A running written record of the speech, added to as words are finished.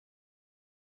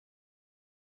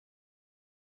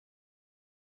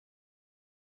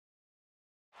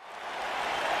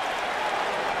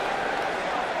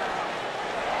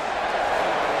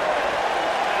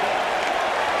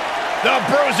the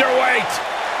Bruiserweight.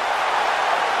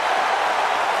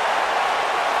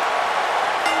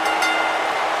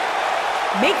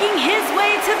 Making his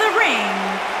way to the ring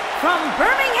from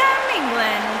Birmingham,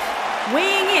 England,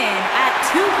 weighing in at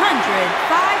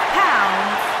 205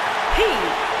 pounds,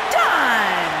 Pete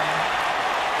Dunne.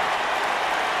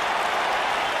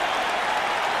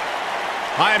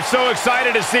 I am so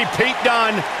excited to see Pete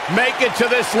Dunne make it to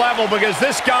this level because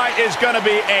this guy is going to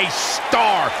be a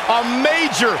star, a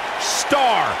major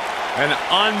star. An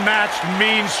unmatched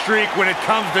mean streak when it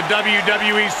comes to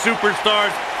WWE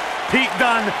superstars. Pete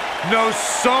Dunne knows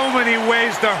so many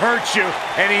ways to hurt you,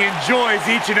 and he enjoys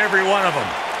each and every one of them.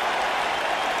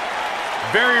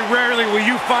 Very rarely will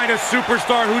you find a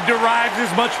superstar who derives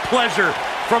as much pleasure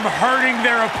from hurting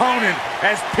their opponent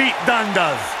as Pete Dunne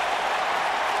does.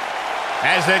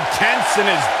 As intense and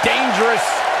as dangerous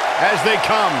as they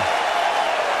come.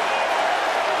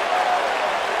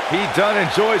 Pete Dunne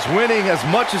enjoys winning as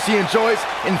much as he enjoys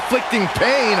inflicting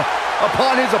pain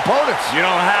upon his opponents. You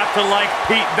don't have to like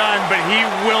Pete Dunne, but he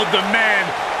will demand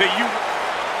that you...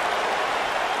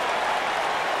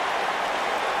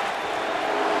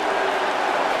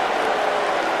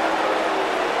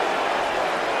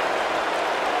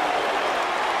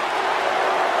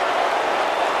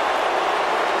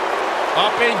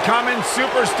 Up-and-coming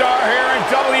superstar here in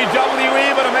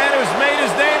WWE, but a man who's made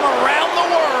his name around the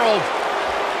world.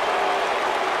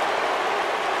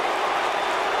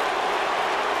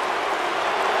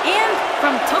 And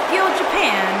from Tokyo,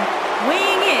 Japan,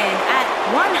 weighing in at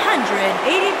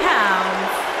 180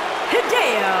 pounds,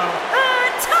 Hideo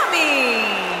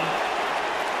Itami.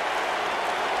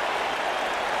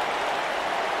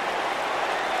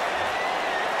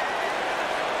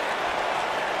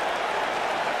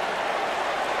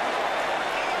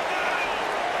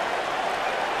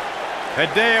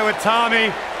 Hideo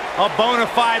Itami, a bona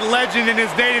fide legend in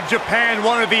his native Japan,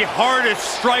 one of the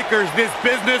hardest strikers this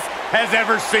business has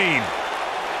ever seen.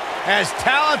 As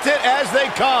talented as they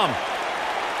come.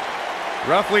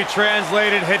 Roughly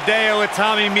translated, Hideo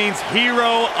Itami means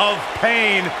hero of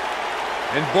pain.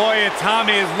 And boy,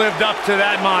 Itami has lived up to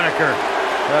that moniker.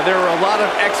 There were a lot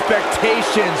of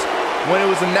expectations when it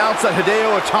was announced that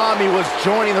Hideo Itami was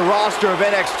joining the roster of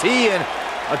NXT, and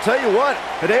I'll tell you what,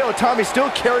 Hideo Itami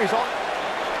still carries on.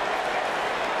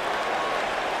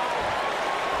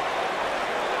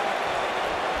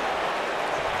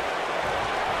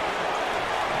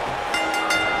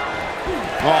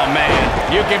 Oh, man,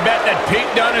 you can bet that Pete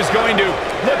Dunne is going to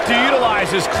look to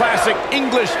utilize his classic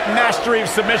English mastery of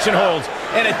submission holds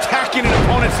and attacking an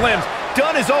opponent's limbs.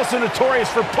 Dunne is also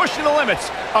notorious for pushing the limits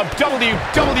of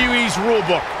WWE's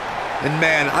rulebook. And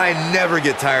man, I never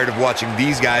get tired of watching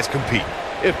these guys compete.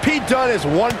 If Pete Dunne is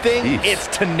one thing, it's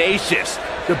tenacious.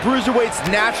 The Bruiserweight's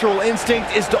natural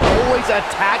instinct is to always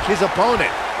attack his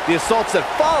opponent. The assaults that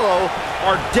follow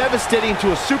are devastating to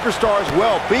a superstar's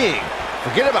well-being.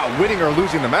 Forget about winning or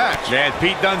losing the match. And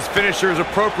Pete Dunne's finisher is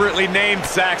appropriately named,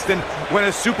 Saxton. When a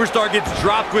superstar gets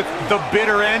dropped with the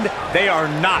bitter end, they are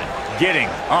not getting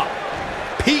up.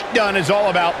 Pete Dunne is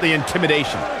all about the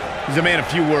intimidation. He's a man of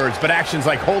few words, but actions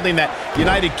like holding that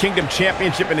United Kingdom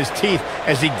Championship in his teeth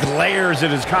as he glares at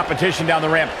his competition down the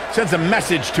ramp sends a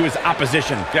message to his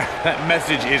opposition. Yeah, that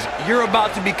message is you're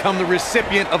about to become the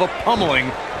recipient of a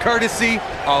pummeling courtesy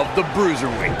of the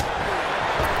Bruiserweight.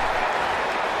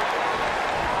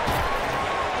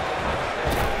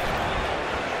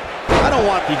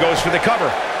 He goes for the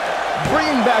cover.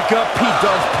 Bringing back up Pete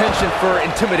Dunne's penchant for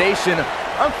intimidation,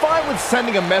 I'm fine with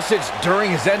sending a message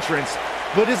during his entrance,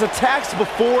 but his attacks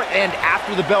before and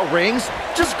after the bell rings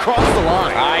just cross the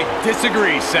line. I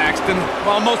disagree, Saxton.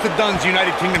 While most of Dunne's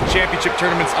United Kingdom Championship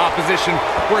Tournament's opposition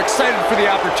were excited for the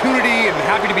opportunity and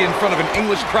happy to be in front of an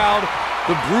English crowd,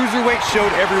 the Bruiserweight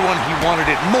showed everyone he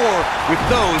wanted it more with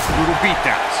those brutal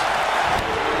beatdowns.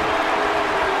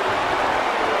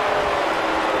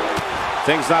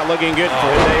 Things not looking good for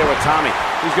Hideo Itami.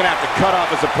 He's going to have to cut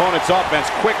off his opponent's offense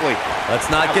quickly.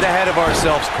 Let's not get ahead of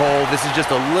ourselves, Cole. This is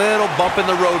just a little bump in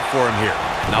the road for him here.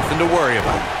 Nothing to worry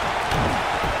about.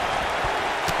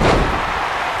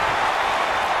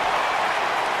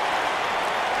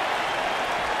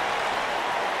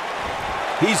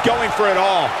 He's going for it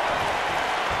all.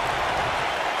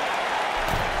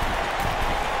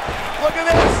 Look at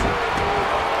this.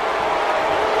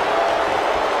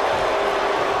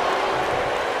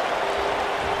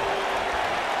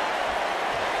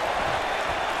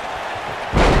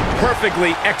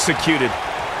 Perfectly executed.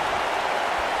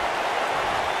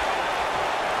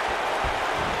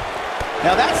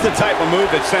 Now that's the type of move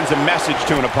that sends a message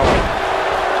to an opponent.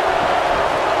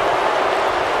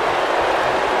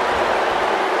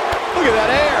 Look at that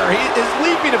air. His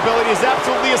leaping ability is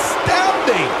absolutely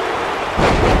astounding.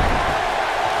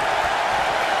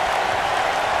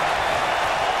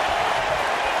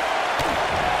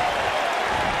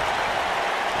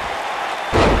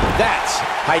 That's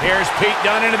height. Here's Pete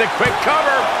Dunne into the quick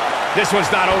cover. This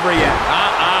one's not over yet.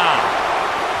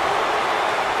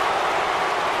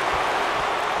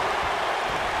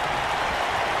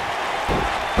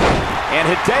 And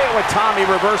Hideo Itami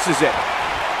reverses it.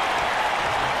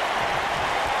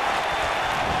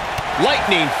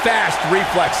 Lightning fast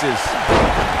reflexes.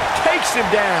 Takes him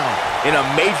down in a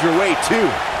major way, too.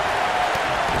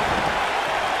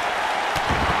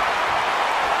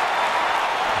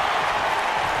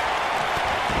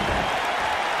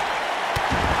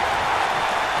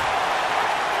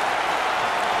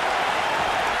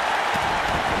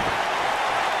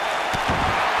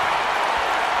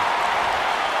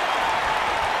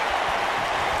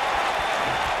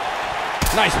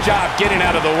 Nice job getting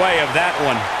out of the way of that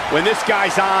one. When this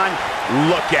guy's on,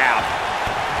 look out.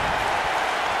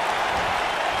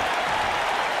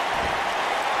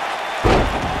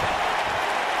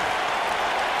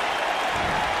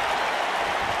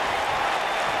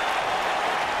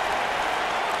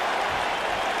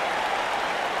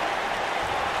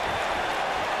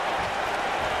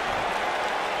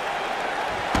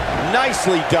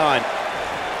 Nicely done.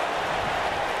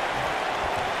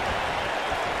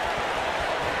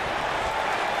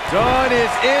 Dunne is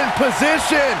in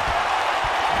position.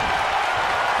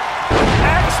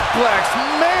 X-Plex,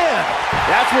 man.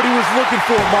 That's what he was looking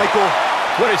for, Michael.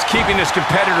 What is keeping this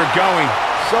competitor going?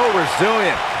 So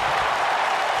resilient.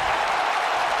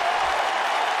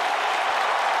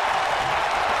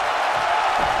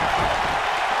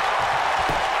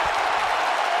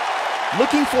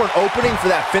 Looking for an opening for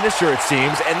that finisher, it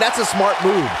seems, and that's a smart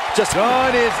move. Just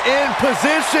Dunne is in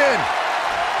position.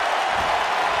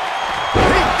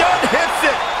 Hits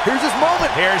it. Here's his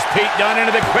moment. Here's Pete Dunne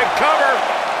into the quick cover.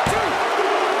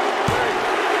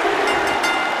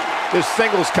 This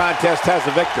singles contest has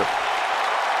a victor.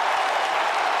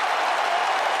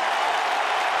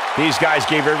 These guys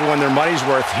gave everyone their money's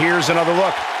worth. Here's another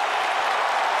look.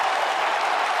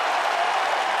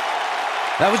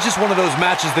 That was just one of those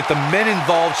matches that the men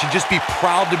involved should just be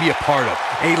proud to be a part of.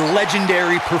 A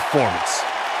legendary performance.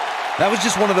 That was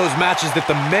just one of those matches that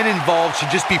the men involved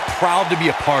should just be proud to be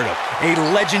a part of. A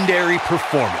legendary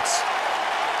performance.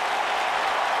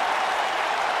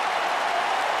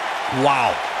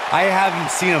 Wow. I haven't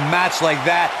seen a match like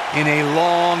that in a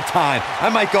long time.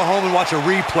 I might go home and watch a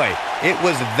replay. It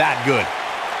was that good.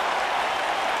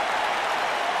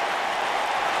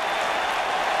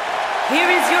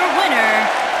 Here is your winner,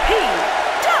 Pete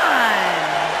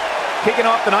Dunne. Kicking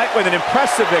off the night with an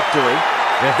impressive victory.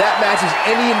 And if that match is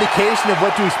any indication of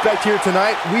what to expect here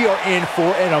tonight, we are in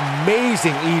for an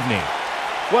amazing evening.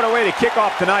 What a way to kick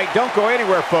off tonight. Don't go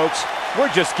anywhere, folks. We're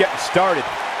just getting started.